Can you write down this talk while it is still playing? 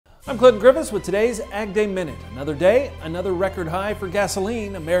I'm Clinton Griffiths with today's AgDay Minute. Another day, another record high for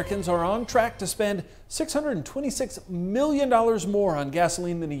gasoline. Americans are on track to spend $626 million more on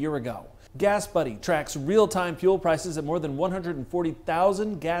gasoline than a year ago. GasBuddy tracks real-time fuel prices at more than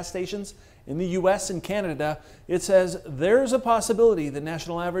 140,000 gas stations in the U.S. and Canada. It says there's a possibility the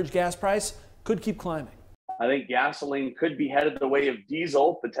national average gas price could keep climbing. I think gasoline could be headed the way of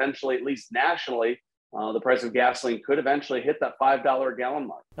diesel, potentially, at least nationally. The price of gasoline could eventually hit that $5 a gallon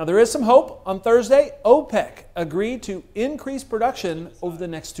mark. Now, there is some hope. On Thursday, OPEC agreed to increase production over the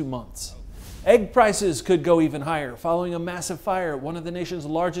next 2 months. Egg prices could go even higher following a massive fire at one of the nation's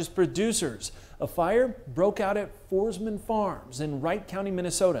largest producers. A fire broke out at Forsman Farms in Wright County,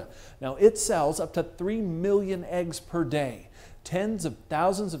 Minnesota. Now, it sells up to 3 million eggs per day. Tens of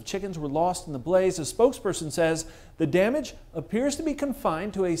thousands of chickens were lost in the blaze. A spokesperson says the damage appears to be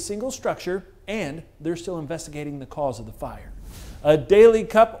confined to a single structure, and they're still investigating the cause of the fire. A daily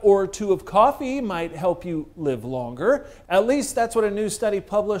cup or two of coffee might help you live longer. At least that's what a new study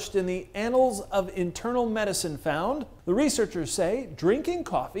published in the Annals of Internal Medicine found. The researchers say drinking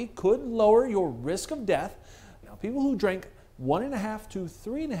coffee could lower your risk of death. Now, people who drank 1.5 to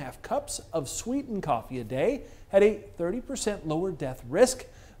 3.5 cups of sweetened coffee a day had a 30% lower death risk.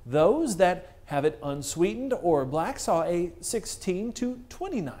 Those that have it unsweetened or black saw a 16 to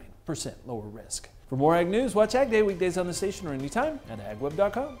 29% lower risk. For more Ag News, watch Ag Day weekdays on the station or anytime at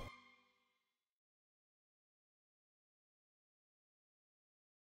agweb.com.